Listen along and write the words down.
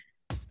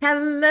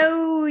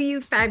Hello,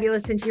 you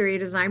fabulous interior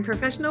design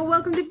professional.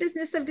 Welcome to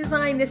Business of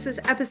Design. This is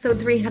episode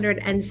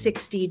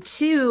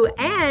 362.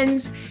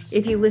 And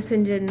if you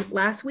listened in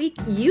last week,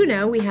 you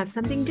know we have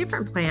something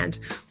different planned.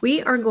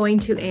 We are going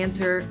to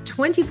answer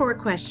 24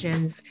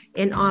 questions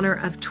in honor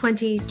of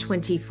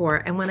 2024.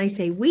 And when I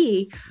say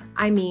we,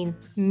 I mean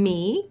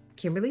me,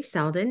 Kimberley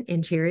Seldon,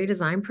 interior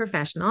design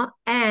professional,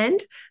 and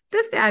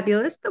the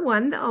fabulous, the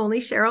one, the only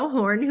Cheryl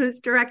Horn,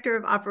 who's director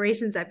of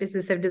operations at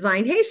Business of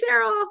Design. Hey,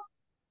 Cheryl.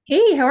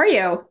 Hey, how are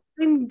you?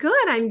 I'm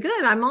good. I'm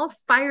good. I'm all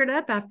fired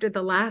up after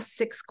the last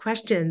six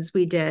questions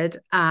we did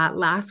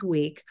last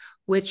week,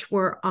 which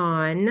were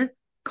on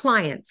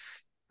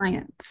clients.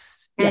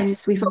 Clients. And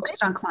Yes, we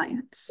focused on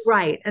clients.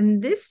 right.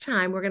 And this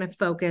time we're going to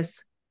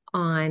focus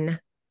on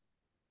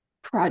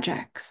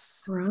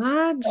Projects. So, as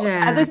I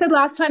project. said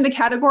last time, the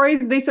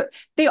categories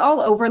they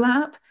all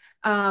overlap,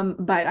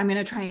 but I'm going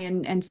to try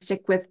and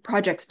stick with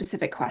project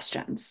specific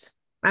questions.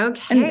 And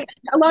Okay.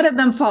 a lot of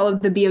them follow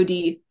the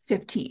BOD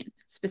 15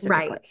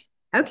 Right. specifically.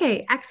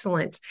 Okay.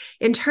 Excellent.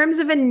 In terms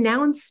of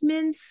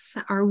announcements,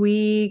 are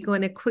we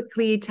going to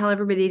quickly tell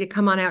everybody to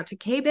come on out to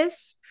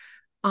KBIS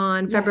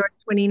on February Yes.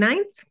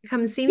 29th?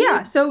 Come see me.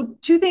 Yeah, so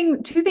two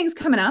things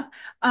coming up.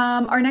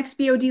 Our next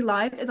BOD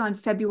Live is on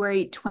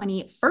February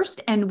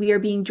 21st, and we are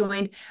being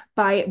joined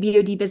by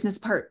BOD business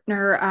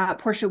partner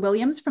Portia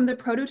Williams from the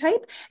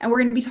Prototype, and we're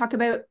going to be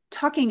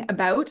talking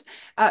about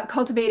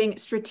cultivating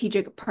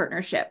strategic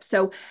partnerships.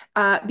 So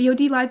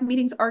BOD Live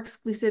meetings are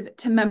exclusive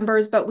to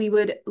members, but we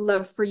would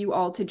love for you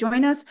all to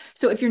join us.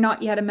 So if you're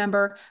not yet a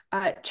member,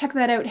 check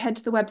that out. Head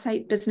to the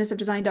website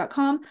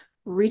businessofdesign.com.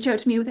 Reach out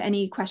to me with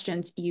any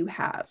questions you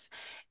have.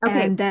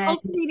 Okay, And then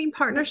cultivating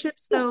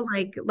partnerships though,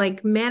 yes.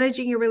 like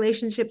managing your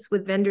relationships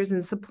with vendors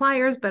and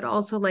suppliers, but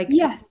also like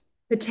Yes.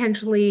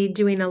 potentially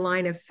doing a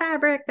line of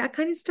fabric, that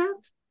kind of stuff.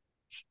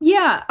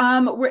 Yeah.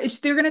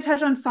 They're going to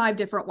touch on five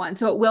different ones.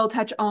 So it will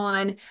touch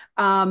on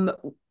um,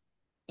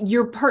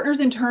 your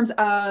partners in terms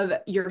of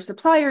your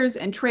suppliers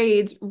and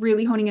trades,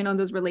 really honing in on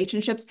those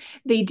relationships.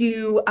 They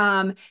do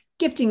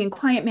gifting and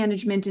client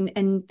management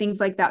and things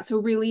like that. So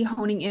really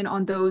honing in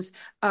on those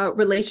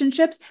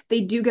relationships.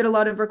 They do get a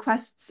lot of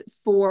requests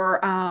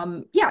for,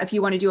 yeah, if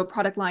you want to do a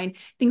product line,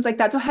 things like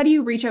that. So how do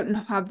you reach out and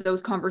have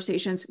those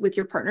conversations with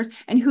your partners?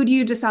 And who do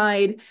you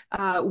decide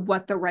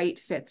what the right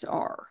fits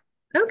are?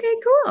 Okay,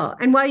 cool.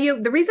 And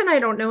the reason I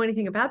don't know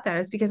anything about that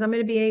is because I'm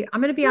going to be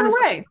on No a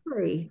way.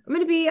 safari. I'm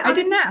going to be I on a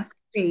didn't ask.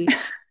 safari.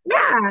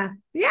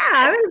 Yeah,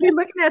 I'm going to be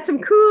looking at some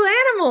cool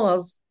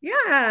animals. Yeah,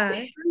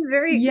 I'm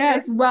very excited.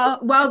 Yes, well,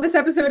 while this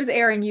episode is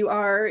airing, you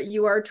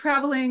are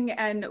traveling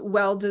and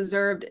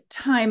well-deserved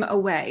time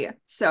away.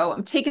 So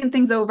I'm taking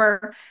things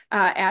over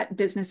at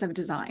Business of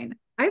Design.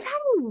 I've had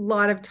a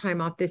lot of time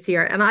off this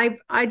year and I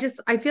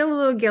feel a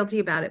little guilty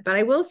about it, but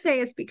I will say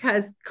it's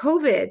because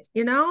COVID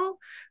You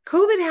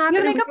happened gotta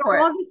and make we up for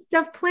had it. all this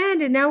stuff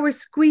planned and now we're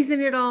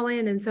squeezing it all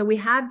in. And so we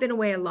have been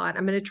away a lot.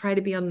 I'm going to try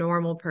to be a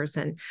normal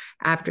person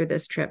after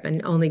this trip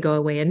and only go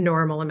away a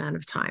normal amount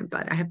of time,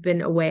 but I have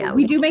been away a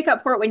We lot. do make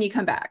up for it when you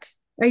come back.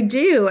 I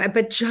do,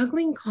 but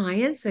juggling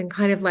clients and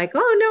kind of like,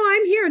 oh no,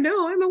 I'm here.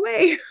 No, I'm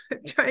away.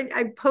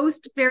 I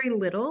post very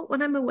little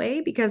when I'm away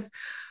because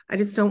I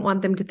just don't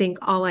want them to think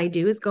all I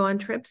do is go on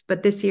trips.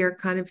 But this year,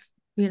 kind of,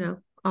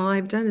 all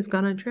I've done is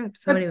gone on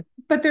trips. So But anyway,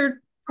 but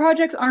their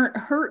projects aren't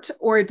hurt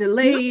or no,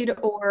 delayed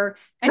or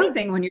no,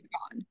 anything when you're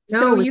gone.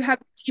 So no. you have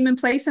a team in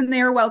place and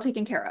they are well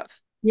taken care of.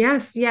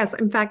 Yes, yes.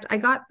 In fact, I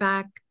got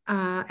back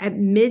at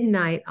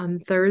midnight on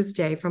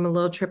Thursday from a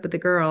little trip with the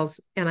girls,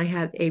 and I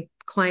had a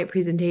client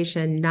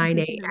presentation You 9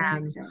 presented the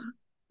next a.m. day.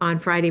 on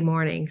Friday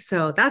morning.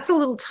 So that's a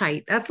little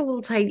tight. That's a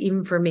little tight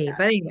even for me.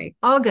 But anyway,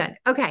 all good.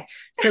 Okay.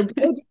 So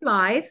BOD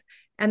Live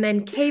and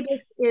then KBIS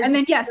And is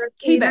then yes,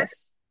 KBIS.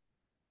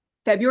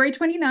 February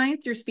 29th,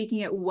 you're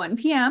speaking at 1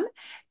 p.m.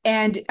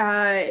 and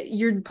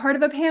you're part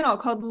of a panel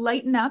called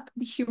Lighten Up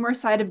the Humor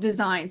Side of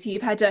Design. So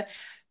you've had to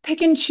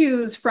pick and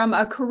choose from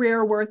a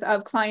career worth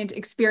of client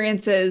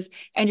experiences,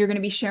 and you're going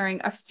to be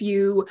sharing a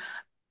few,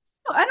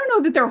 I don't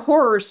know that they're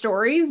horror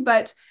stories,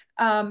 but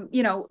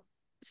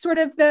sort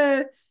of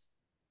the,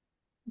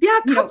 Yeah,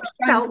 a couple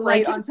shines felt like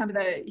light it on some of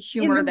the in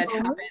humor the that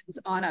moment. happens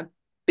on a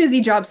busy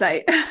job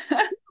site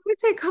I would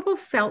say a couple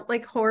felt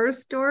like horror in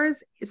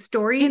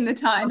stories. the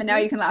time, and now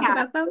you can laugh Yeah.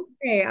 about them.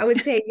 Okay, I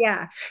would say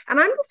yeah. And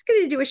I'm just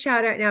going to do a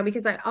shout out now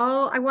because I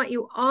want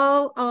you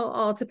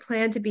all to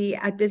plan to be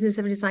at Business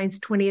of Design's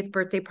 20th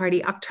birthday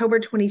party, October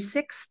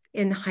 26th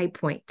in High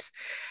Point.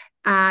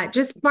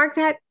 Just mark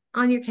that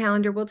on your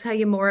calendar. We'll tell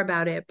you more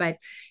about it. But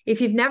if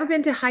you've never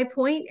been to High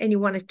Point and you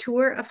want a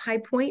tour of High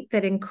Point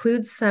that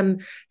includes some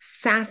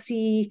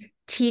sassy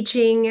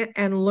teaching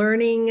and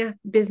learning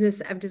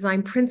business of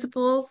design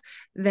principles,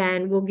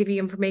 then we'll give you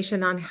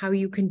information on how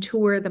you can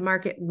tour the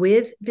market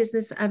with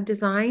business of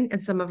design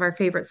and some of our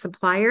favorite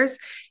suppliers.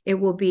 It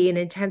will be an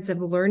intensive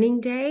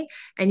learning day,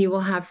 and you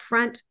will have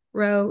front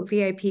row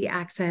VIP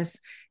access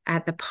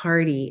at the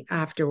party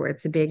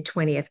afterwards, the big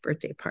 20th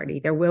birthday party.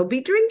 There will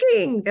be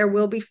drinking, there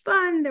will be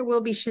fun, there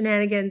will be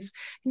shenanigans.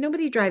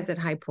 Nobody drives at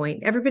High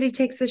Point. Everybody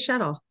takes the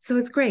shuttle. So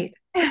it's great.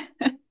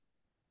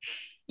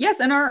 Yes,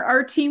 and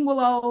our team will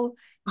all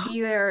Oh,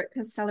 be there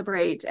to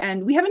celebrate.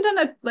 And we haven't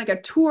done a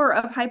tour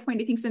of High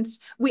Point, I think, since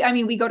I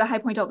mean, we go to High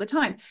Point all the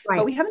time, but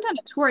right. we haven't done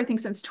a tour, I think,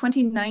 since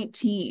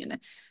 2019.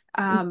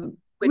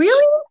 Which,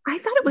 Really? I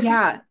thought it was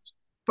yeah,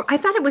 I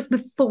thought it was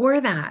before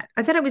that.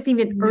 I thought it was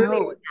even earlier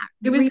no. than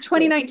that. It was Really?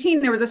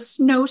 2019. There was a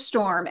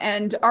snowstorm,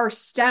 and our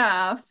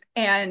staff,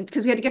 and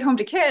because we had to get home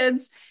to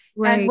kids,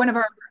 and Right. one of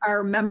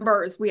our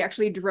members, we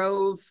actually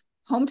drove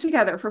home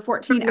together for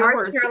 14 From North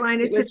hours because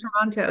Carolina it to was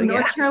Toronto. from Yeah.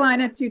 North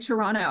Carolina to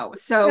Toronto. Yep.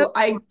 So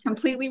I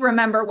completely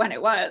remember when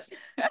it was.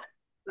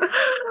 Wow,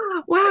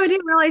 I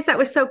didn't realize that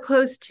was so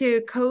close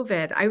to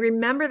COVID. I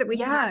remember that we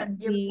Yeah, had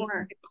year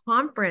before. the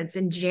conference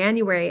in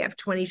January of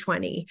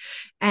 2020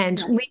 and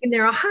Yes. leaving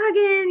there all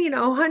hugging,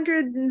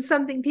 100 and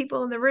something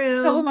people in the A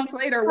couple room, months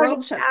later, hugging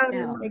world shuts out,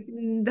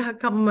 and down. a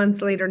couple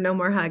months later, no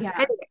more hugs. Yeah.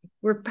 Anyway,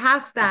 we're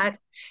past Yeah. that.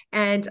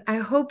 And I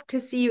hope to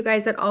see you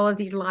guys at all of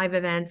these live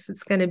events.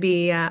 It's going to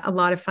be a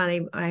lot of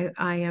fun. I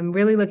am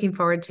really looking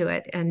forward to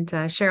it. And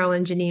Cheryl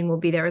and Janine will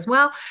be there as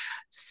well.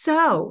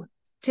 So,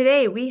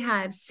 today we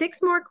have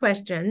six more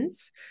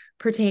questions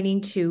pertaining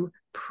to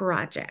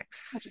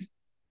projects.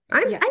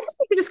 I think Yes.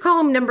 we could just call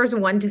them numbers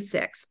 1 to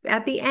 6.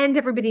 At the end,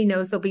 everybody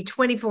knows there'll be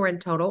 24 in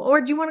total. Or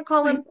do you want to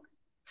call them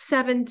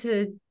 7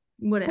 to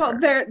Well,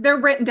 whatever? they're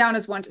written down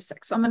as 1 to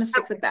 6. So I'm going to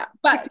stick Okay, with that.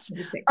 stick to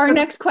But 6. our Okay.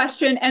 next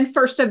question and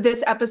first of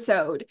this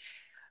episode,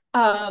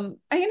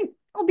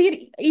 I'll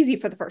be easy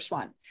for the first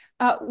one.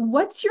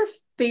 What's your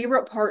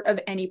favorite part of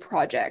any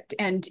project?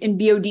 And in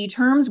BOD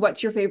terms,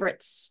 what's your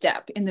favorite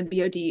step in the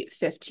BOD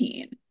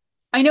 15?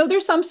 I know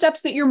there's some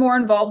steps that you're more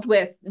involved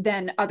with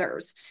than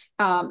others,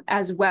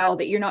 as well,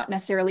 that you're not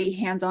necessarily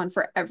hands-on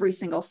for every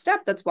single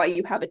step. That's why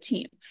you have a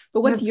team.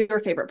 But what's your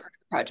favorite part of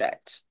the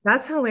project?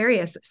 That's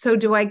hilarious. So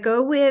do I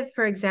go with,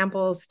 for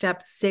example,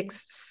 step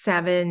 6,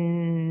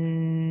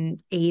 7,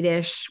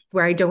 8-ish,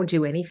 where I don't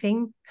do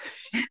anything?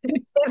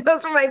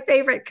 Those are my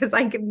favorite because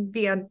I can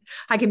be in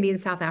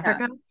South Yeah.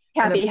 Africa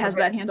and the Kathy has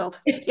project that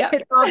handled. Yeah.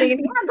 it's all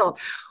being handled.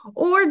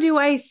 Or do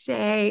I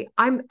say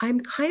I'm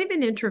kind of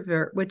an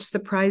introvert, which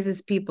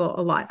surprises people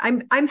a lot.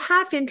 I'm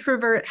half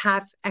introvert,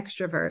 half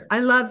extrovert. I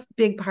love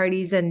big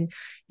parties and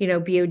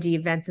BOD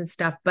events and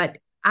stuff, but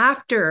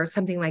after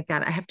something like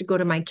that, I have to go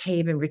to my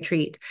cave and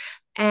retreat.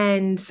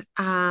 And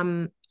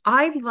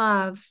I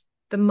love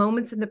the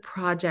moments in the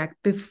project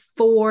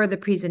before the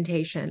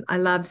presentation. I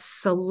love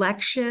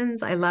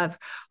selections. I love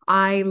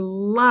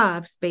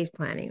space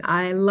planning.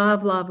 I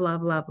love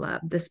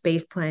the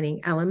space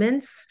planning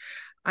elements.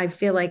 I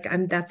feel like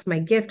that's my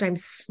gift. I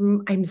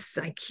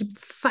keep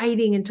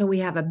fighting until we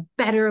have a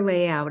better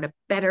layout, a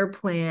better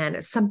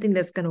plan, something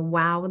that's going to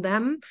wow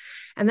them.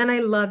 And then I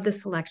love the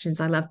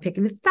selections. I love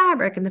picking the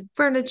fabric and the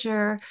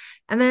furniture.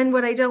 And then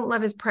what I don't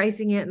love is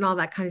pricing it and all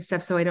that kind of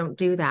stuff. So I don't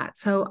do that.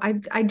 So I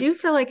do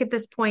feel like at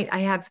this point I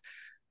have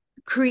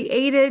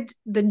created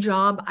the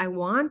job I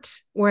want,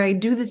 where I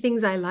do the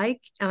things I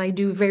like and I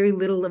do very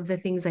little of the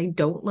things I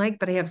don't like,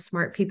 but I have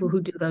smart people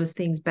who do those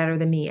things better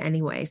than me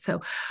anyway.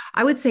 So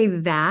I would say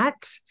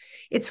that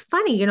it's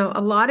funny, a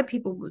lot of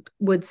people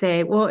would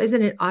say, well,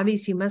 isn't it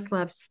obvious you must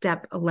love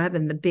step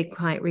 11, the big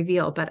client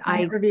reveal? But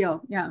Client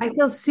reveal. Yeah. I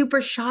feel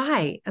super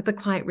shy at the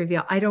client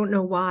reveal. I don't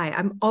know why.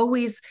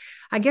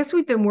 I guess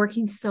we've been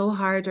working so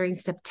hard during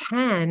step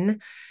 10.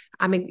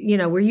 I mean,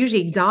 we're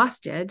usually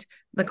exhausted.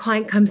 The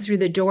client comes through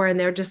the door and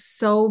they're just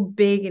so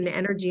big in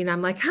energy. And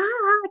I'm like,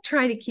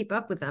 trying to keep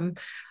up with them.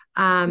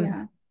 Um,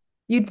 Yeah.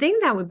 you'd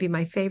think that would be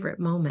my favorite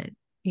moment,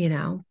 you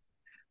know,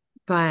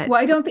 but Well,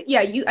 I don't think,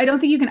 yeah, I don't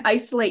think you can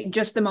isolate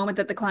just the moment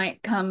that the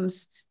client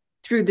comes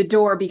through the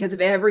door because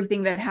of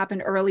everything that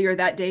happened earlier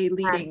that day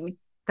leading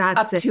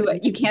that's up it. to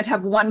it. You can't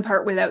have one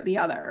part without the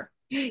other.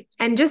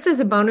 And just as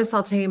a bonus,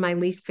 I'll tell you my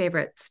least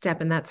favorite step,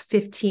 and that's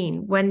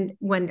 15.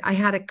 When I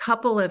had a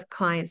couple of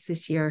clients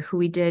this year who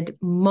we did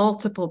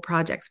multiple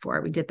projects for.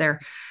 We did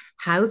their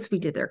house, we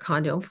did their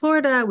condo in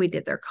Florida, we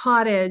did their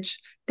cottage.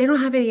 They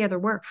don't have any other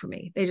work for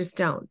me. They just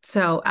don't.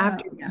 So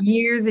after Oh, yeah.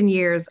 years and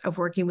years of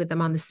working with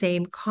them on the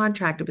same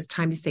contract, it was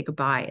time to say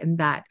goodbye. And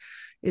that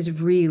is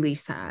really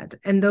sad.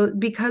 And though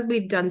because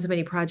we've done so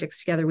many projects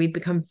together, we've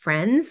become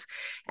friends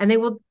and they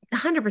will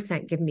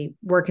 100% give me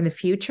work in the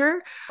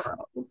future.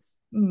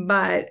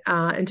 But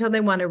until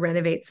they want to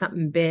renovate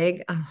something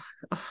big,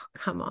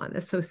 come on,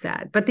 that's so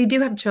sad. But they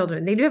do have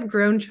children. They do have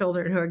grown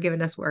children who are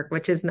giving us work,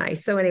 which is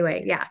nice. So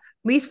anyway, yeah,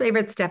 least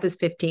favorite step is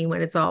 15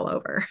 when it's all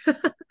over.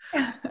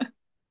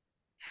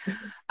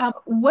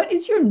 What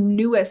is your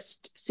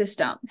newest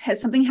system? Has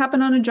something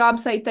happened on a job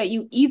site that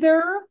you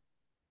either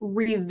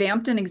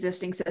revamped an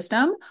existing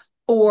system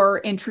or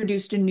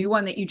introduced a new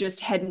one that you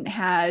just hadn't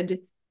had,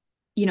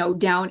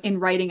 down in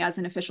writing as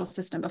an official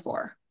system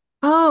before?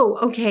 Oh,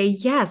 okay.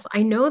 Yes,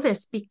 I know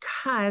this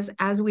because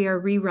as we are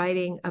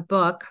rewriting a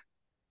book,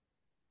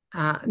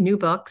 new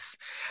books,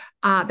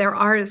 there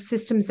are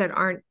systems that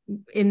aren't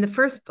in the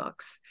first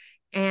books.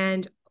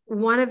 And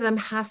one of them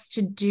has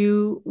to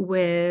do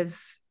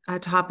with a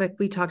topic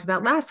we talked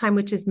about last time,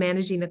 which is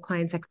managing the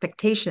client's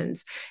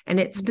expectations. And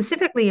it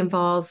specifically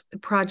involves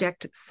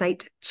project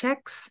site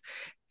checks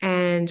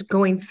and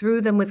going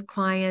through them with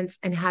clients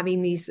and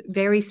having these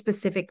very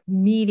specific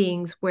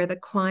meetings where the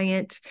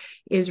client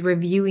is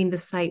reviewing the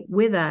site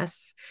with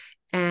us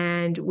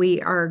and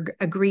we are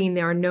agreeing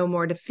there are no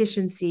more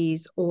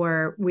deficiencies,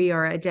 or we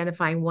are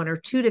identifying one or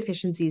two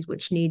deficiencies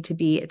which need to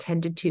be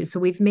attended to. So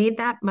we've made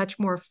that much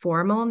more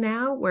formal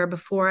now, where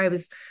before I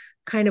was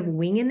kind of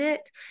winging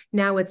it.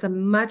 Now it's a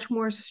much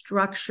more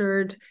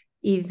structured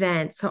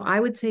event. So I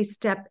would say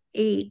step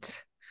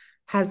 8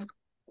 has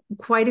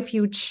quite a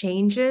few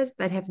changes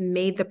that have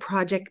made the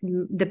project,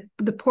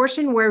 the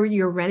portion where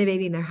you're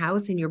renovating their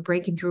house and you're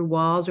breaking through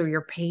walls or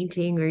you're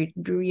painting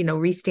or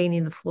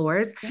restaining the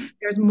floors. Yeah.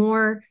 There's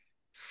more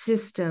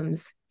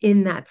systems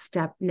in that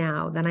step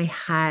now than I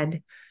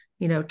had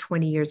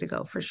 20 years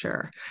ago, for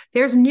sure.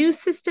 There's new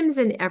systems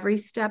in every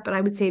step, but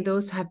I would say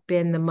those have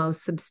been the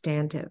most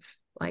substantive,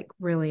 like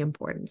really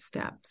important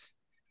steps.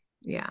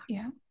 Yeah.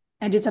 Yeah.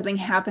 And did something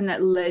happen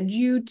that led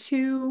you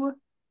to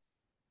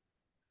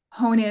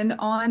hone in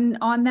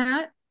on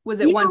that? Was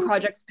it one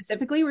project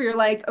specifically where you're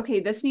like, okay,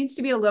 this needs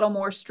to be a little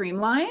more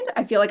streamlined?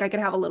 I feel like I could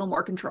have a little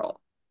more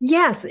control.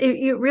 Yes,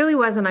 it really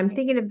was. And I'm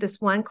thinking of this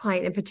one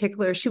client in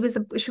particular. She was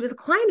a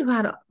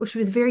client she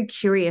was very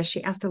curious.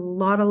 She asked a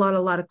lot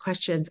of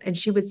questions, and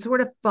she would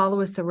sort of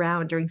follow us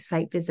around during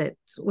site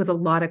visits with a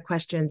lot of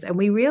questions. And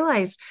we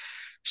realized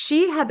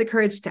she had the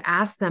courage to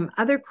ask them.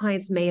 Other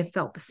clients may have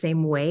felt the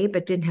same way,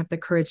 but didn't have the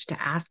courage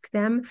to ask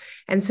them.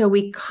 And so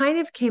we kind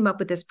of came up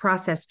with this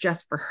process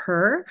just for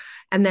her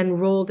and then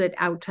rolled it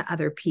out to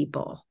other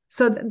people.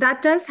 So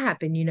that does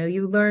happen.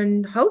 You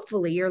learn,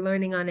 hopefully you're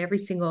learning on every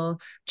single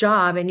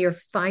job and you're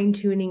fine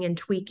tuning and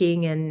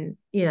tweaking and,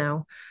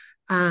 yeah,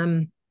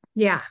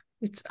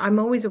 I'm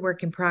always a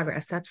work in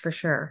progress. That's for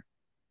sure.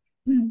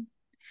 Hmm.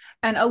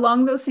 And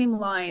along those same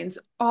lines,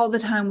 all the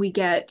time we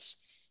get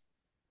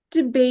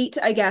debate,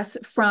 I guess,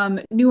 from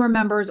newer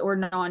members or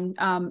non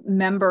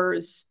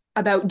members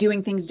about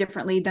doing things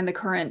differently than the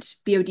current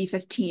BOD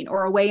 15,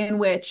 or a way in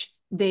which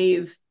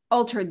they've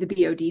altered the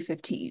BOD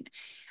 15.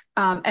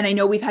 And I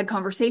know we've had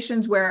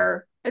conversations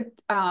where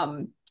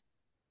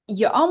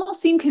you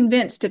almost seem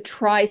convinced to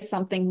try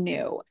something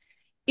new.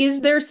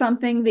 Is there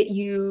something that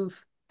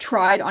you've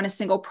tried on a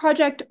single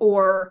project,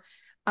 or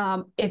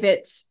if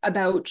it's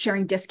about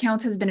sharing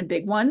discounts has been a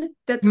big one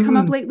that's come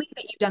up lately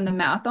that you've done the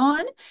math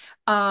on,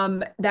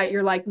 that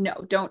you're like, no,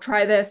 don't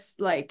try this.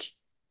 Like,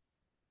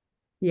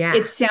 Yeah.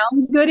 it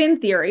sounds good in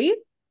theory. Yep.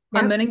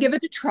 I'm going to give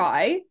it a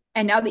try.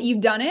 And now that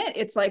you've done it,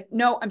 it's like,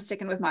 no, I'm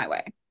sticking with my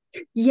way.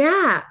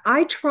 Yeah,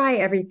 I try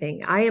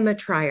everything. I am a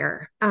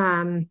trier.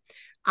 I'm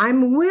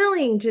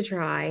willing to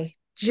try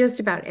just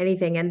about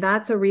anything. And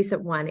that's a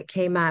recent one. It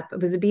came up. It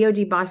was a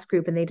BOD boss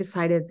group, and they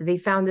decided that they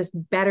found this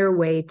better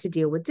way to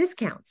deal with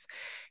discounts.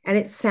 And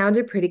it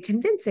sounded pretty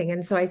convincing.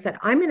 And so I said,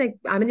 I'm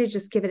gonna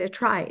just give it a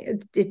try.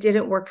 It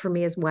didn't work for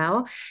me as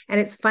well. And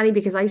it's funny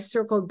because I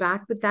circled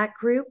back with that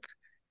group.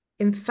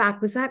 In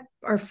fact, was that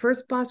our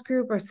first boss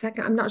group or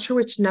second? I'm not sure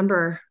which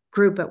number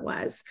group it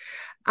was.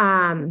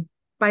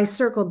 But I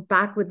circled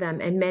back with them,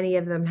 and many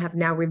of them have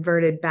now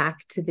reverted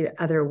back to the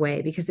other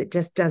way because it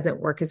just doesn't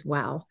work as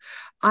well.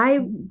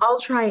 I'll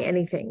try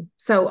anything.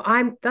 So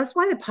that's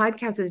why the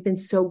podcast has been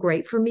so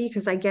great for me,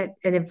 because I get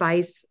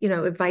advice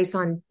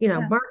on,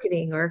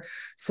 marketing or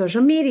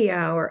social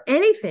media or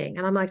anything.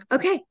 And I'm like,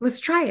 okay, let's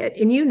try it.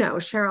 And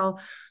Cheryl,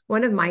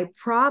 one of my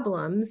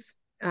problems,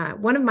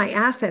 one of my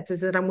assets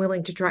is that I'm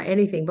willing to try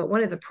anything, but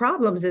one of the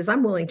problems is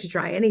I'm willing to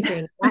try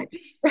anything.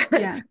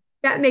 Yeah.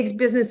 That makes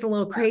business a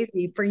little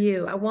crazy for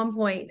you. At one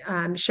point,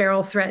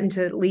 Cheryl threatened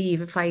to leave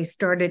if I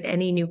started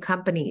any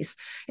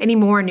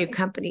more new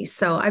companies.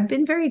 So I've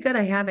been very good.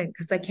 I haven't,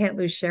 because I can't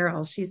lose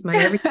Cheryl. She's my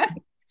everything.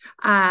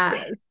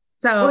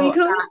 Well, you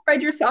can only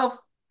spread yourself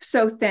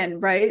so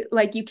thin, right?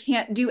 Like, you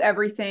can't do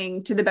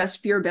everything to the best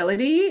of your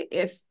ability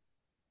if,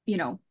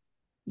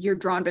 you're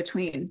drawn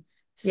between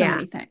so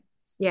many things.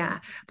 Yeah.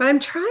 But I'm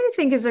trying to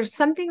think, is there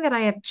something that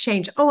I have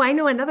changed? Oh, I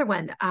know another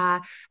one.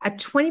 A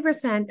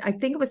 20%, I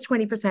think it was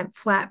 20%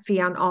 flat fee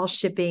on all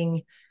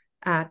shipping,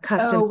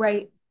 custom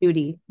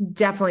duty.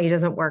 Definitely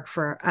doesn't work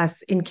for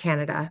us in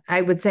Canada. I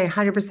would say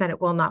 100%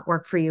 it will not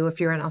work for you if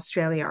you're in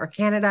Australia or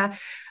Canada.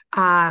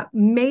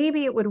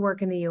 Maybe it would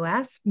work in the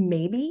US,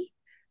 maybe.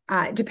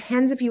 It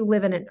depends if you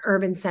live in an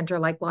urban center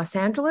like Los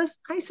Angeles.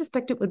 I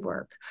suspect it would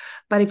work.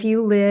 But if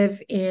you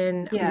live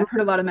in... Yeah, I've heard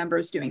a lot of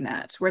members doing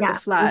that, where it's a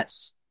flat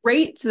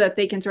rate so that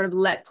they can sort of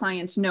let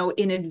clients know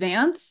in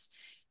advance.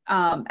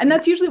 And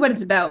that's usually what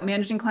it's about,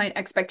 managing client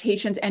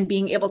expectations and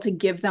being able to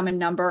give them a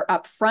number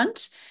up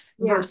front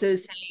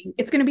versus saying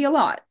it's going to be a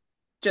lot.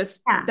 That's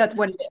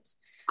what it is.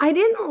 I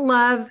didn't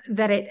love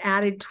that it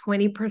added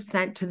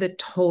 20% to the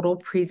total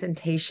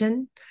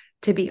presentation.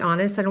 To be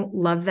honest, I don't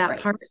love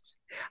that part.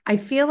 I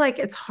feel like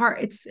it's hard.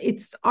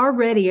 It's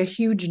already a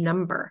huge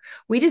number.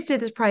 We just did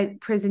this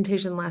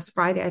presentation last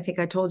Friday. I think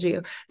I told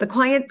you the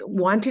client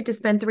wanted to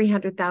spend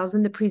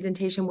 300,000. The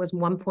presentation was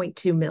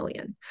 1.2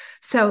 million.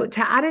 So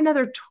to add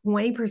another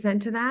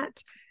 20% to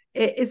that,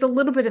 it is a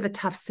little bit of a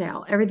tough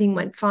sale. Everything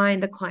went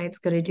fine. The client's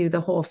going to do the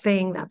whole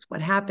thing. That's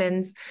what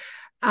happens.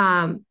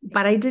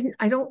 But I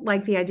don't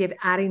like the idea of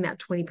adding that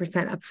 20%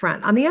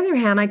 upfront. On the other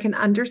hand, I can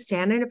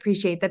understand and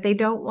appreciate that they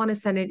don't want to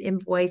send an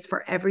invoice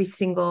for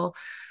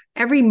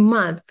every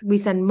month we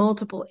send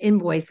multiple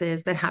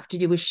invoices that have to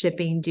do with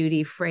shipping,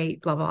 duty,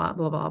 freight, blah, blah,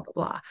 blah, blah, blah,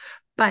 blah.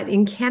 But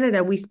in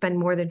Canada, we spend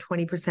more than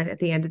 20% at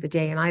the end of the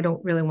day. And I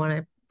don't really want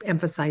to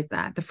emphasize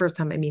that the first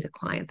time I meet a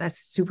client. That's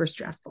super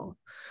stressful.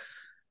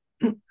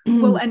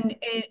 Well, and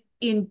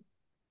in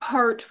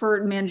part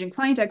for managing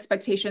client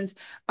expectations,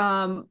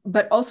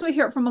 but also I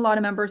hear it from a lot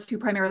of members who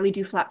primarily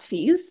do flat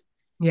fees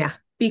Yeah.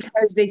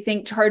 because they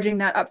think charging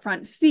that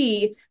upfront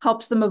fee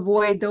helps them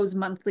avoid those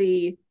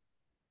monthly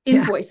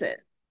Yeah. invoices.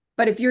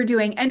 But if you're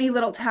doing any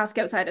little task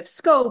outside of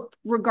scope,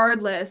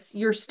 regardless,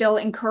 you're still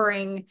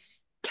incurring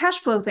cash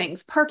flow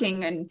things,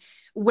 parking, and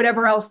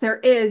whatever else there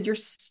is.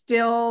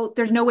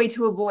 There's no way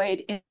to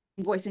avoid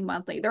invoicing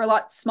monthly. They're a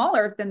lot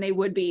smaller than they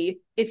would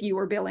be if you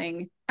were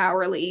billing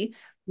hourly,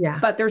 Yeah.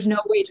 but there's no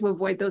way to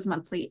avoid those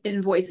monthly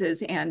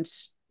invoices and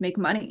make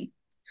money.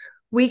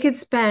 We could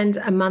spend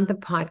a month of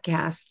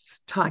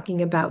podcasts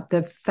talking about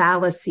the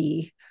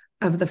fallacy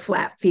of the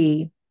flat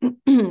fee.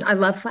 I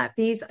love flat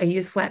fees. I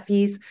use flat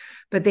fees,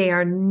 but they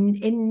are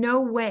in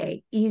no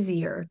way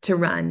easier to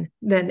run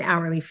than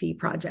hourly fee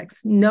projects.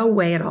 No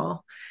way at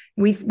all.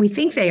 We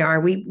think they are.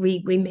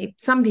 We make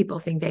some people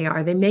think they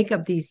are. They make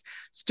up these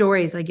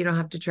stories like you don't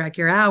have to track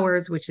your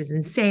hours, which is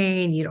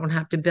insane. You don't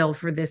have to bill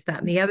for this, that,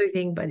 and the other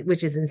thing, but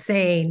which is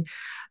insane.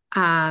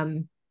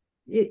 Um,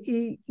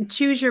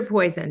 Choose your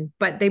poison,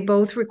 but they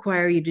both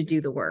require you to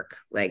do the work.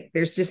 Like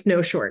there's just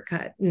no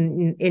shortcut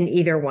in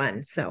either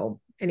one.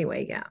 So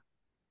anyway, yeah.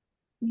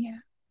 Yeah,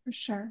 for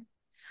sure.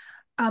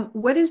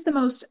 What is the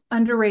most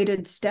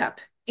underrated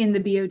step in the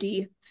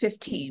BOD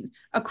 15?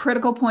 A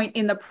critical point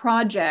in the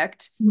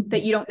project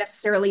that you don't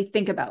necessarily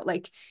think about,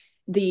 like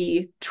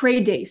the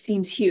trade day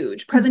seems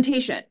huge,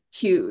 presentation,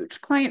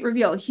 huge, client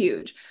reveal,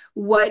 huge.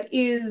 What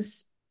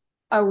is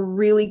a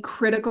really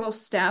critical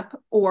step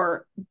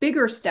or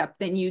bigger step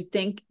than you'd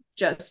think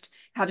just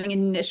having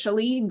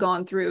initially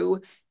gone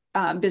through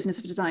Business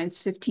of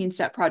Design's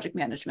 15-step project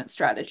management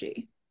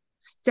strategy?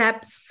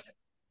 Steps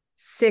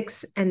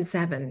 6 and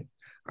 7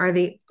 are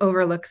the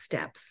overlooked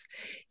steps.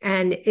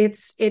 And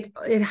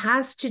it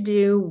has to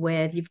do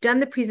with you've done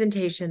the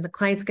presentation, the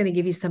client's going to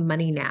give you some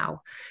money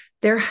now.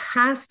 You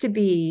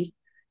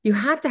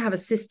have to have a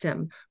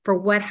system for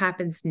what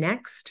happens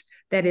next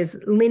that is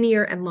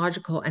linear and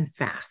logical and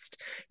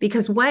fast.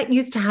 Because what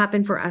used to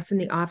happen for us in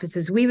the office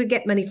is we would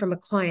get money from a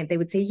client. They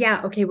would say,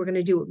 yeah, okay, we're going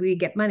to do it. We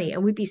get money.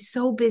 And we'd be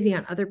so busy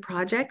on other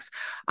projects.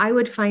 I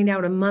would find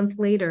out a month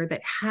later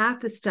that half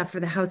the stuff for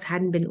the house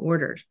hadn't been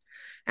ordered.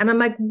 And I'm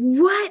like,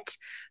 what?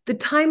 The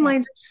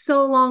timelines are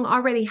so long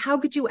already. How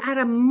could you add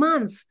a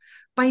month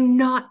by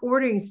not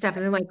ordering stuff?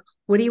 And they're like,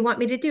 what do you want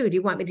me to do? Do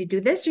you want me to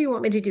do this or you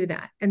want me to do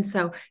that? And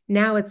so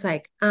now it's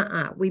like,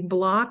 we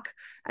block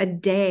a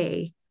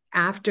day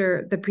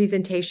after the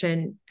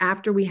presentation,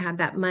 after we have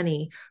that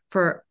money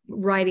for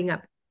writing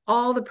up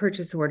all the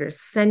purchase orders,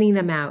 sending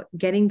them out,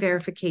 getting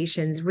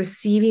verifications,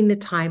 receiving the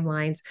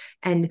timelines,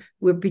 and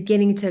we're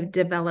beginning to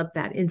develop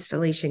that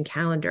installation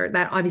calendar.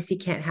 That obviously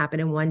can't happen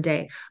in one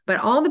day, but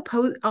all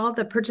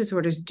the purchase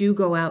orders do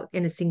go out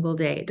in a single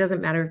day. It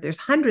doesn't matter if there's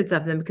hundreds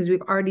of them because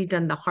we've already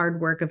done the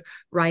hard work of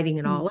writing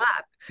it all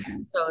up.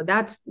 So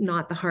that's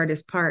not the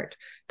hardest part.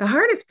 The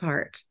hardest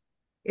part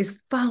is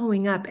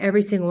following up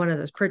every single one of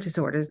those purchase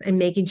orders and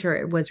making sure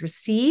it was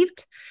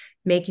received,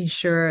 making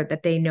sure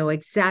that they know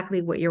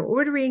exactly what you're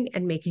ordering,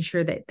 and making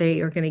sure that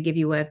they are going to give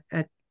you a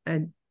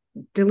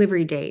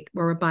delivery date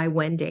or a by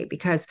when date.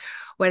 Because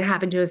what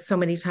happened to us so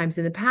many times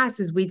in the past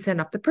is we'd send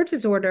up the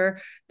purchase order,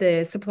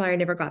 the supplier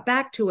never got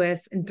back to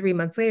us, and 3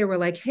 months later we're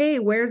like, hey,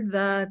 where's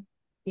the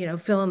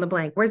fill in the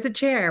blank, where's the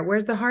chair,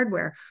 where's the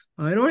hardware?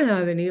 I don't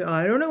have any.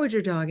 I don't know what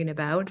you're talking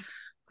about.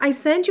 I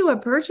sent you a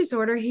purchase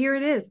order, here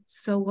it is.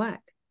 So what?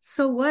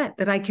 So what?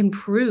 That I can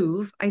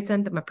prove I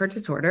sent them a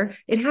purchase order.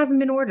 It hasn't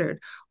been ordered.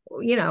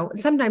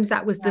 Sometimes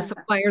that was the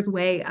supplier's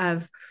way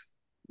of,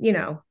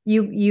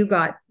 you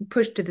got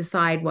pushed to the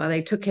side while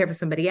they took care of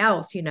somebody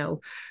else,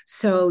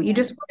 So you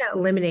just want to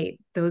eliminate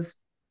those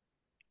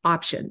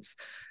options.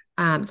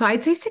 So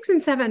I'd say 6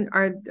 and 7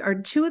 are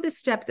two of the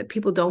steps that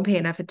people don't pay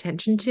enough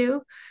attention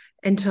to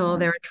until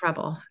they're in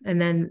trouble, and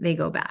then they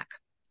go back.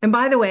 And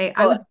by the way,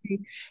 I would say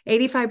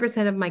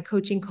 85% of my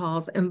coaching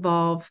calls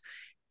involve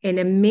an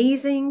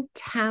amazing,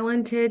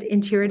 talented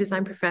interior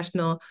design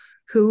professional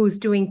who's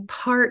doing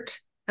part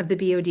of the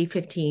BOD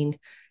 15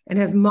 and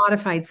has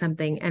modified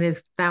something and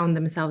has found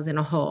themselves in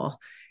a hole.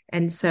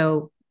 And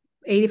so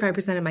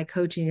 85% of my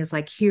coaching is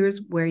like, this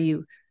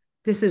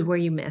is where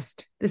you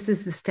missed. This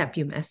is the step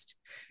you missed.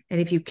 And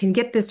if you can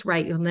get this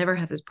right, you'll never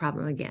have this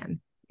problem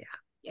again.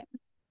 Yeah.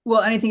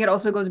 Well, and I think it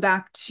also goes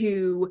back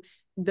to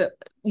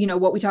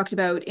what we talked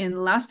about in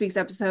last week's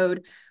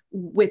episode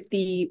with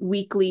the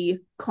weekly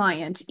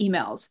client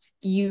emails.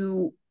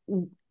 You,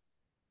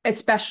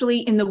 especially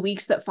in the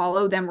weeks that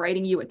follow them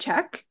writing you a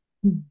check,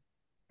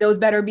 those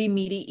better be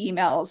meaty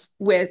emails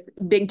with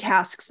big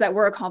tasks that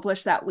were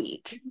accomplished that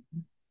week.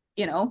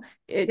 Yeah.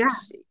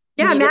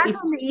 Yeah, need at imagine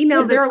least the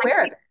email because that's they're like,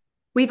 aware.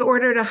 we've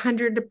ordered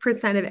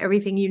 100% of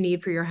everything you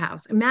need for your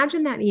house.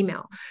 Imagine that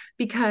email.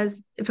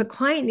 Because if a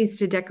client needs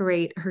to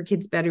decorate her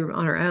kid's bedroom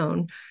on her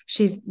own,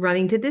 she's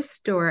running to this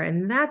store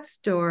and that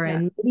store, Yeah.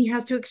 and maybe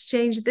has to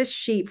exchange this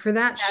sheet for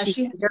that Yeah, sheet.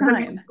 she has They're going to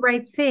do time. the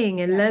right thing.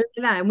 And Yeah.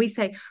 la, la, la. And we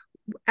say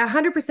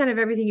 100% of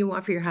everything you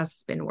want for your house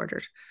has been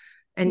ordered.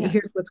 And Yeah.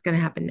 here's what's going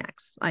to happen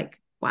next. Like,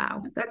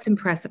 wow, that's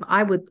impressive.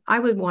 I would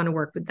want to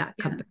work with that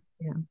Yeah. company.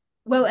 Yeah.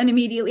 Well, and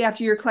immediately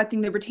after you're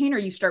collecting the retainer,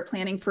 you start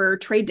planning for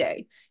trade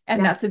day.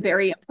 And Yeah. that's a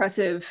very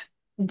impressive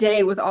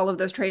day with all of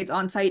those trades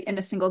on site in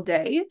a single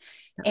day.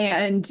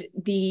 And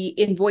the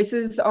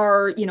invoices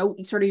are,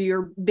 sort of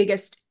your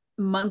biggest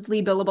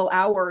monthly billable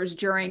hours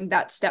during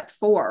that step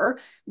 4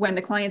 when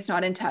the client's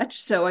not in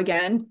touch. So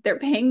again, they're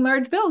paying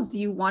large bills.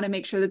 You want to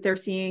make sure that they're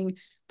seeing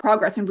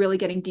progress and really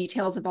getting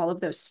details of all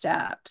of those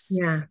steps.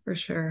 Yeah, for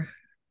sure.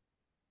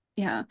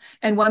 Yeah.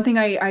 And one thing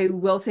I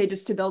will say,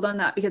 just to build on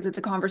that, because it's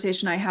a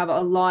conversation I have a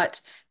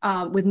lot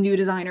with new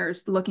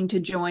designers looking to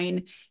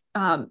join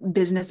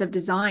business of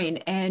design.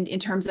 And in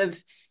terms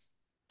of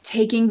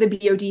taking the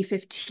BOD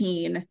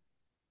 15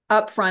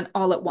 upfront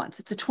all at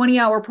once. It's a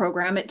 20-hour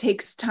program. It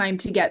takes time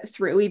to get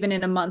through. Even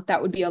in a month, that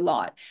would be a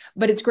lot.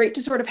 But it's great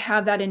to sort of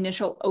have that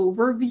initial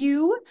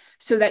overview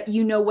so that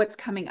you know what's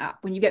coming up.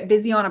 When you get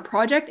busy on a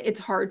project, it's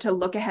hard to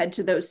look ahead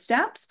to those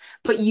steps,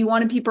 but you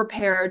want to be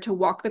prepared to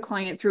walk the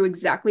client through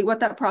exactly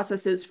what that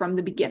process is from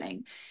the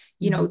beginning.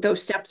 Mhm.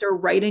 Those steps are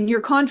right in your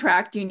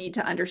contract. You need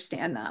to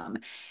understand them.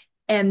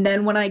 And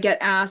then when I get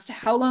asked,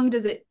 how long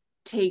does it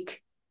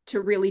take to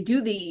really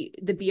do the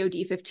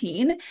BOD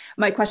 15?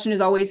 My question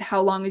is always,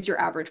 how long is your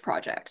average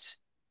project?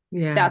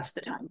 Yeah. That's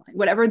the timeline.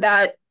 Whatever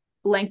that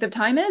length of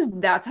time is,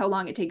 that's how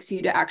long it takes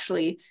you to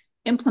actually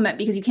implement,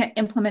 because you can't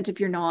implement Yeah. if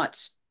you're not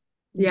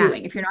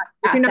If you're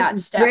at not that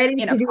step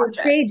ready in to a do a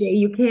trade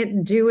day, project. you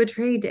can't do a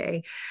trade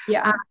day. Uh,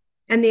 Yeah.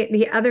 and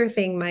the other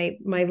thing, my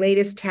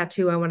latest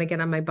tattoo I want to get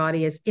on my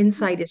body is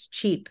 "Insight is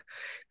cheap."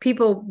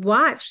 People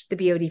watch the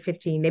BOD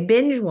 15, they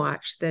binge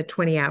watch the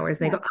 20 hours,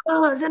 and they Yeah. go,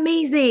 "Oh, it's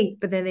amazing,"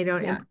 but then they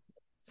don't Yeah. implement.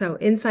 So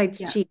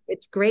insight's Yeah. cheap.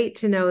 It's great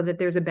to know that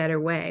there's a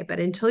better way, but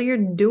until you're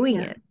doing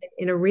Yeah. it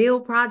in a real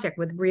project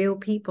with real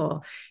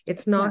people,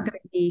 it's not Yeah.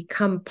 going to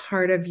become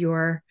part of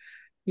your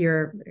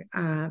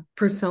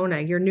persona,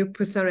 your new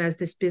persona as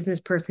this business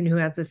person who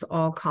has this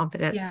all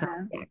confidence. So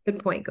Yeah. yeah, good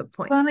point. Good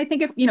point. Well, and I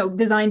think if,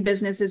 design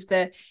business is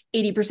the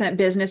 80%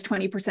 business,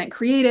 20%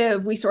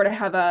 creative, we sort of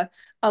have a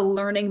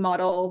learning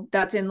model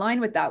that's in line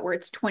with that, where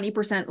it's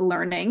 20%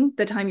 learning,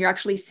 the time you're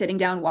actually sitting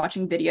down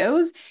watching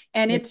videos,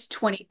 and Yeah. it's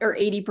 20 or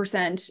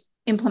 80%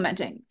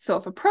 implementing. So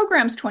if a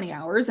program's 20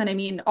 hours, and I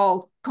mean,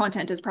 all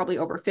content is probably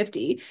over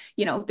 50,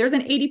 there's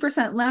an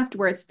 80% left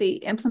where it's the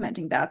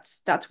implementing.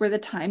 That's where the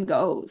time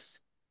goes.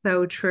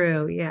 So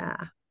true. Yeah.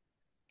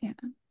 Yeah.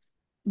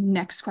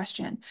 Next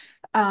question.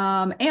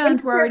 That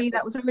Interesting.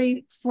 was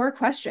already 4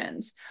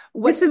 questions. This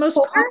What's the is most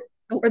four common?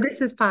 Oh, or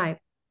this is five.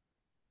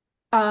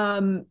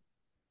 um,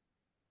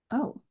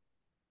 oh,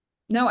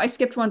 no, I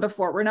skipped one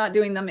before. We're not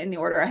doing them in the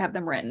order I have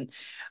them written.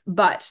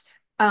 But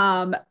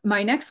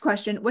my next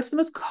question, what's the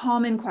most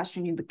common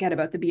question you get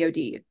about the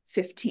BOD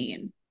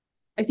 15?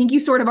 I think you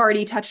sort of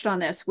already touched on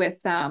this with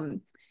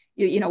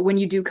when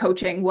you do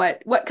coaching,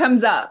 what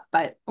comes up,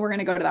 but we're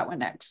gonna go to that one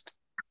next.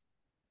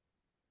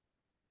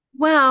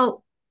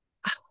 Well,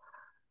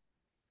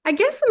 I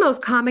guess the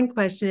most common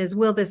question is,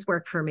 will this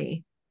work for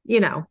me? You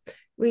know,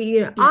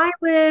 Yeah. I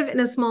live in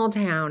a small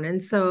town,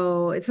 and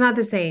so it's not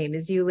the same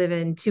as you live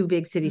in two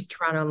big cities,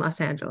 Toronto and Los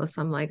Angeles.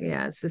 I'm like,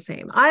 yeah, it's the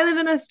same. I live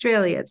in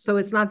Australia, so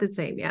it's not the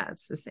same. Yeah,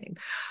 it's the same.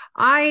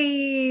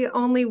 I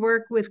only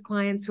work with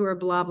clients who are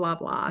blah, blah,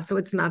 blah. So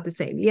it's not the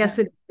same. Yeah. Yes,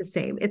 it's the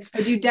same. It's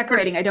I do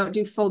decorating. I don't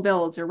do full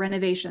builds or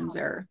renovations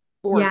or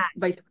yeah,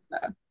 vice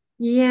versa.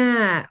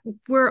 yeah,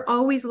 we're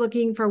always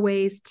looking for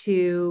ways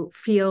to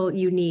feel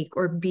unique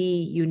or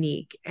be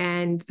unique.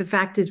 And the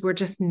fact is, we're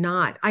just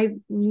not. I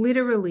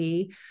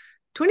literally,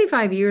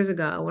 25 years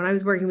ago, when I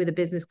was working with a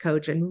business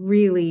coach and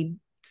really,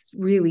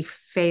 really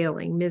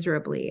failing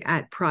miserably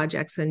at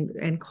projects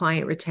and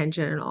client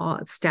retention and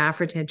all staff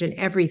retention,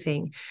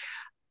 everything,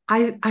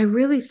 I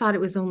really thought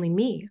it was only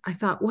me. I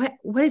thought,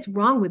 what is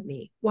wrong with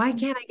me? Why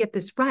can't I get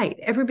this right?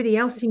 Everybody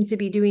else seems to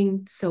be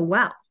doing so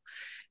well.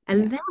 Yeah.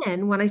 And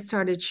then when I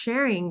started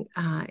sharing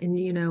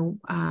in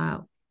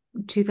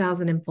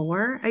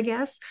 2004, I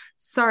guess.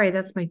 Sorry,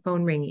 that's my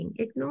phone ringing.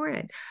 Ignore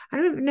it.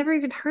 I've never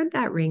even heard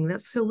that ring.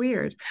 That's so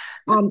weird.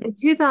 In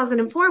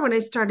 2004, when I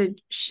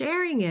started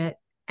sharing it,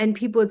 and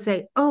people would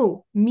say,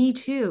 "Oh, me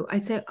too."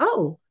 I'd say,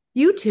 "Oh,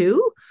 you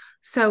too."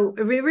 So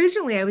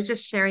originally, I was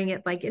just sharing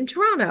it like in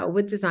Toronto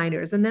with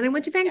designers, and then I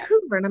went to Yeah.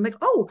 Vancouver, and I'm like,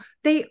 "Oh,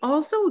 they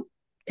also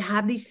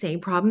have these same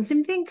problems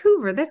in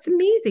Vancouver. That's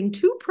amazing.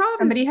 Two provinces."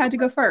 Somebody had to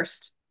go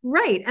first.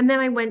 Right. And then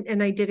I went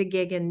and I did a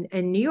gig in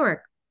New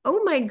York.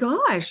 Oh my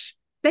gosh,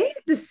 they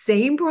have the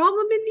same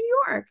problem in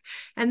New York.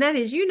 And that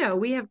is,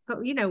 we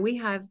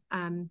have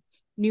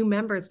new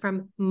members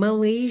from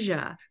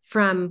Malaysia,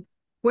 from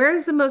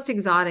where's the most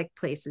exotic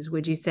places,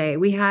 would you say?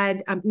 We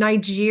had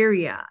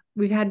Nigeria.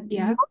 We've had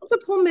Yeah.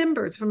 multiple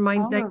members from my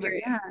All over.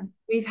 Nigeria. Yeah.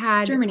 We've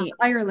had, Germany,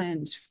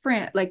 Ireland,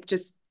 France, like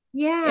just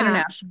yeah,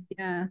 international.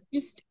 Yeah.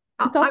 just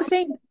It's all I the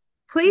same. Yeah.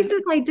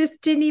 places I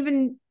just didn't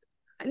even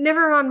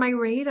never on my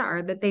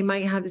radar that they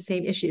might have the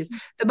same issues.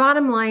 The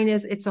bottom line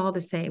is it's all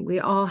the same. We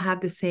all have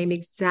the same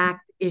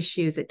exact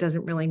issues. It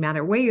doesn't really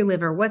matter where you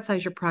live or what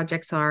size your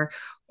projects are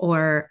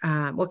or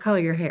what color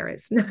your hair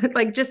is.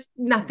 Like just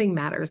nothing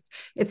matters.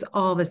 It's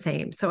all the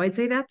same. So I'd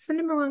say that's the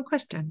number one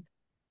question.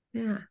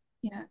 Yeah.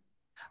 Yeah.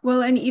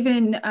 Well, and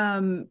even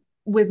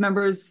with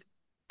members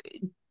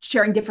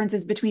sharing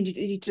differences between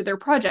each of their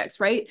projects,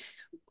 right?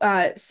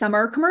 Some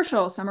are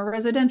commercial, some are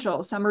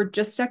residential, some are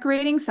just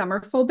decorating, some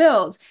are full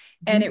builds.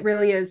 And Mhm. it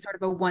really is sort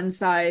of a one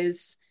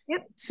size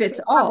Yep.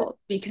 fits all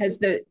because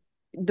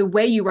the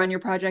way you run your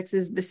projects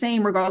is the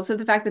same, regardless of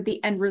the fact that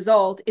the end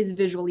result is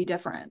visually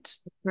different.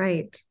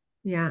 Right.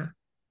 Yeah.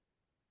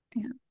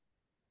 Yeah.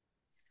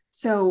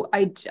 So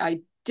I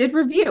did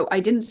review. I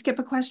didn't skip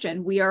a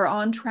question. We are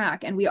on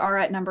track and we are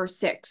at number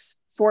 6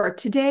 for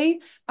today.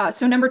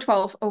 So number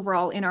 12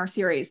 overall in our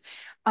series.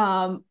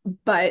 Um,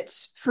 but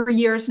for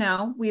years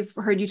now, we've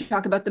heard you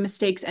talk about the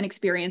mistakes and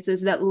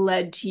experiences that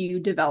led to you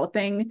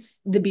developing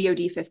the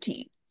BOD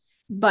 15.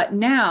 But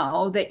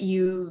now that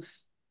you've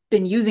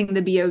been using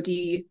the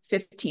BOD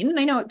 15, and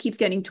I know it keeps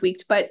getting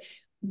tweaked, but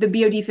the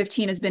BOD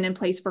 15 has been in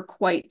place for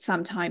quite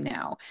some time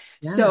now.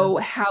 Yeah. So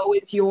how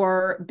is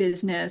your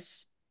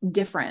business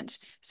different?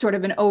 Sort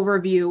of an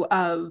overview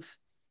of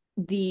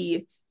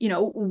the,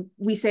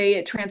 we say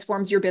it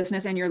transforms your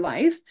business and your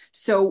life.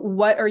 So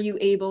what are you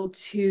able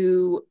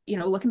to,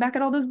 looking back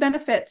at all those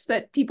benefits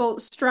that people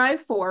strive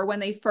for when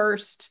they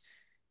first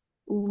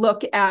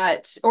look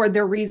at, or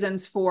their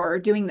reasons for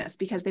doing this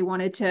because they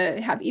wanted to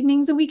have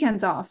evenings and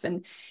weekends off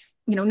and,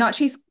 not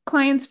chase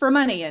clients for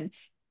money. And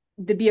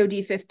the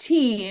BOD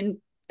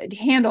 15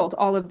 handled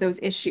all of those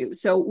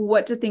issues. So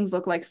what do things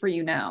look like for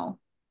you now?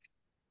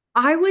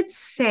 I would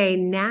say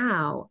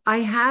now I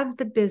have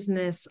the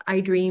business I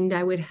dreamed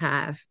I would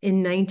have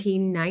in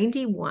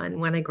 1991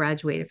 when I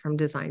graduated from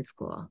design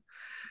school.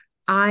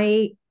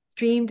 I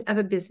dreamed of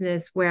a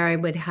business where I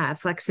would have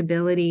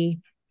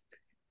flexibility,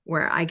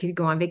 where I could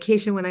go on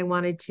vacation when I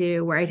wanted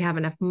to, where I'd have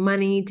enough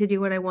money to do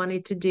what I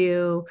wanted to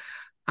do,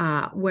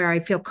 where I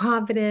feel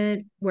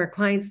confident, where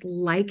clients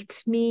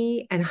liked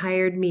me and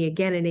hired me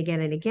again and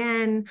again and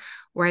again,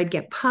 where I'd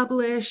get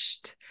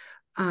published.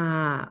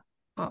 Uh,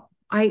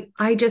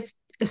 I just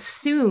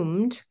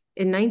assumed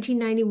in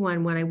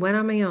 1991 when I went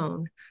on my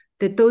own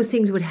that those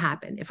things would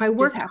happen. If I Just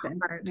worked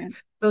happened. hard, Yeah.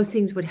 those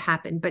things would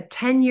happen. But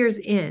 10 years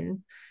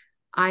in,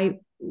 I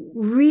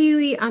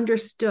really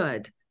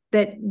understood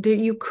that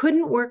you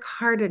couldn't work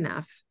hard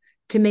enough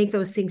to make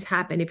those things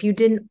happen if you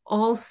didn't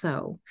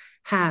also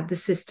have the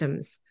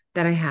systems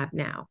that I have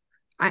now.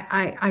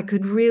 I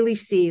could really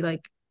see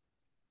like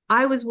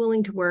I was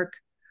willing to work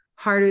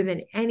harder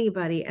than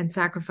anybody and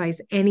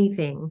sacrifice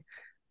anything,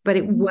 but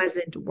it Mhm.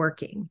 wasn't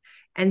working.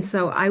 And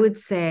so I would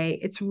say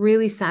it's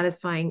really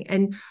satisfying.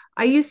 And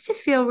I used to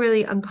feel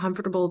really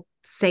uncomfortable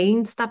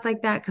saying stuff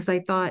like that because I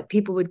thought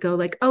people would go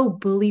like, "Oh,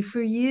 bully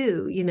for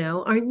you,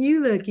 aren't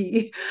you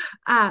lucky?"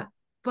 Uh,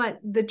 but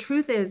the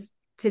truth is,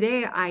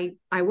 today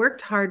I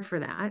worked hard for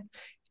that,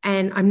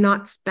 and I'm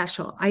not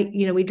special.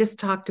 We just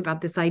talked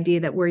about this idea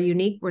that we're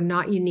unique. We're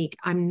not unique.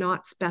 I'm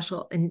not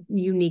special and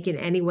unique in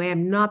any way.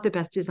 I'm not the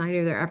best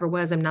designer there ever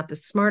was. I'm not the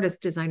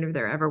smartest designer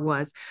there ever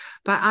was.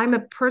 But I'm a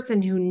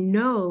person who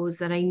knows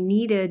that I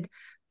needed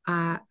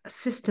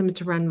systems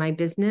to run my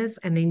business,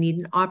 and I need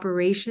an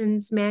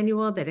operations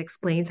manual that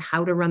explains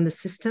how to run the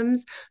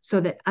systems so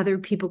that other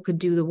people could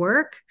do the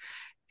work.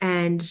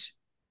 And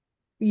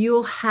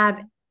you'll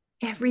have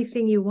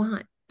everything you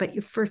want, but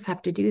you first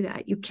have to do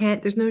that. You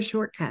can't, there's no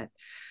shortcut.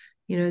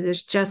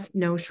 There's just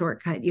no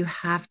shortcut. You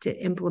have to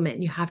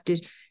implement, you have to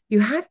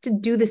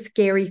do the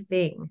scary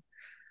thing.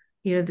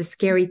 The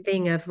scary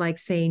thing of like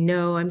saying,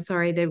 no, I'm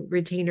sorry, the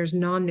retainer's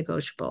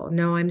non-negotiable.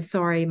 No, I'm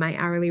sorry, my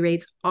hourly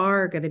rates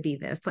are going to be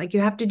this. Like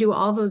you have to do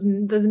all those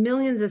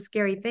millions of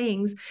scary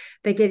things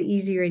that get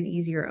easier and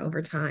easier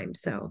over time.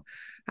 So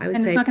I would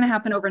And it's say, not going to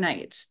happen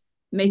overnight.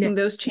 no. Making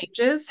those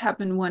changes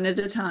happen one at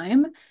a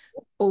time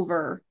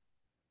over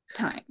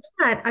time.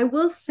 But I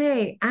will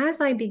say,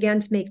 as I began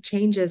to make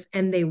changes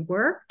and they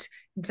worked,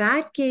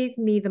 that gave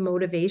me the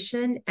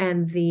motivation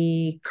and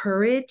the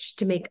courage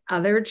to make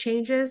other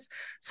changes.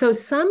 So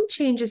some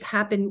changes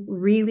happen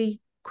really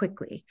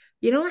quickly.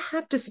 You don't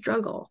have to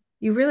struggle.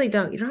 You really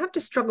don't. You don't have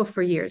to struggle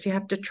for years. You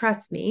have to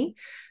trust me.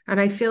 And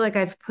I feel like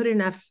I've got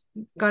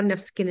enough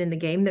skin in the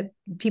game that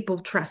people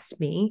trust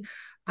me.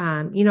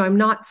 I'm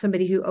not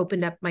somebody who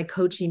opened up my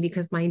coaching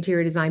because my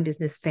interior design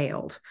business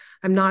failed.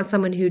 I'm not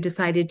someone who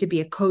decided to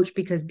be a coach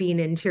because being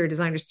an interior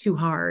designer is too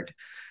hard.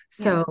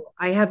 Yeah. So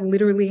I have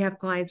literally have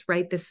clients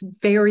right this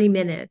very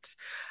minute.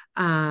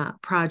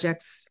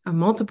 projects,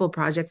 multiple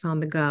projects on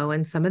the go.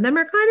 And some of them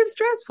are kind of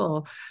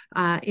stressful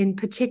in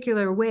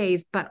particular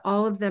ways, but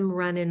all of them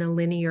run in a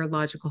linear,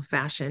 logical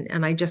fashion.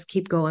 And I just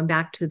keep going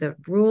back to the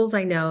rules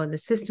I know and the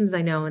systems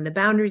I know and the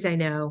boundaries I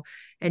know,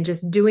 and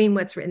just doing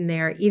what's written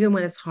there, even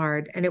when it's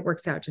hard, and it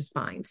works out just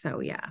fine. So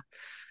yeah.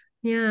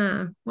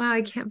 Yeah. Wow.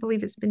 I can't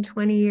believe it's been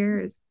 20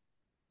 years.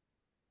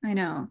 I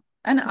know.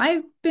 And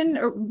I've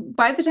been,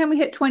 by the time we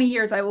hit 20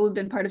 years, I will have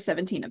been part of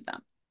 17 of them.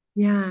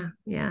 Yeah.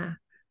 Yeah.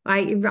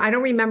 I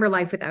don't remember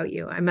life without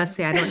you. I must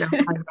say, I don't know how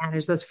I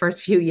managed those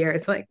first few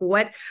years. Like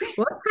what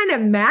kind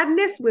of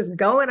madness was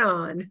going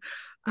on?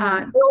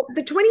 Yeah. Well,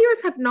 the 20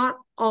 years have not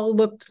all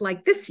looked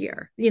like this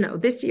year.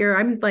 This year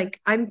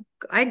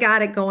I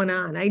got it going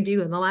on. I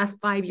do. In the last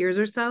 5 years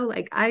or so,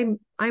 like I'm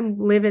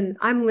living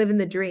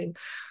the dream.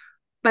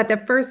 But the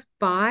first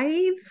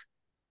five,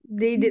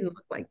 they didn't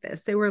look like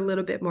this. They were a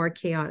little bit more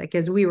chaotic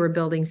as we were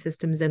building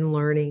systems and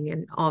learning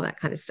and all that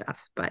kind of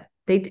stuff. But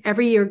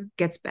every year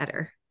gets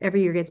better.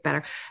 Every year gets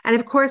better. And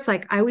of course,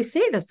 like I always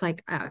say this,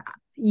 like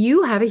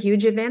you have a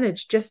huge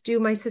advantage. Just do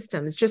my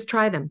systems. Just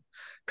try them.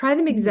 Try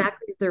them Mhm.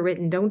 exactly as they're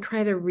written. Don't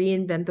try to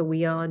reinvent the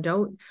wheel, and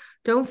don't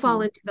fall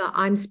Mhm. into the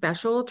I'm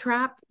special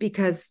trap,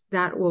 because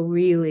that will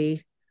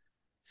really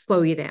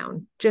slow you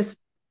down. Just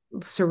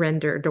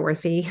surrender,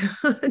 Dorothy.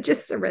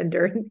 Just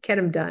surrender and get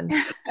them done.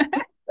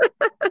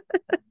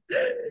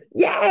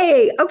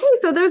 Yay. Okay,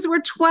 so those were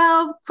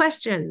 12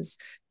 questions,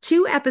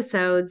 2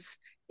 episodes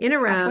in a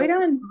row. Halfway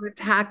done. We're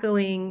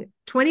tackling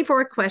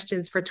 24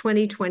 questions for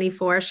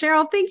 2024.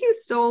 Cheryl, thank you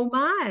so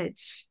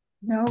much.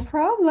 No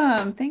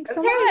problem. Thanks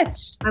so Okay.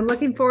 much. I'm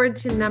looking forward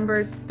to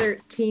numbers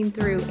 13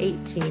 through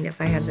 18,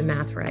 if I have the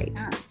math right.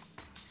 Yeah.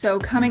 So,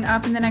 coming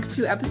up in the next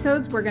 2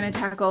 episodes, we're going to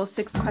tackle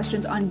 6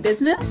 questions on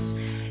business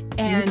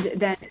and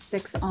then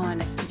 6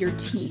 on your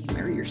team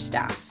or your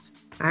staff.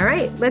 All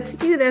right, let's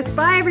do this.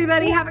 Bye,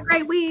 everybody. Have a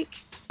great week.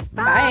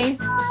 Bye.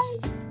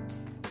 Bye.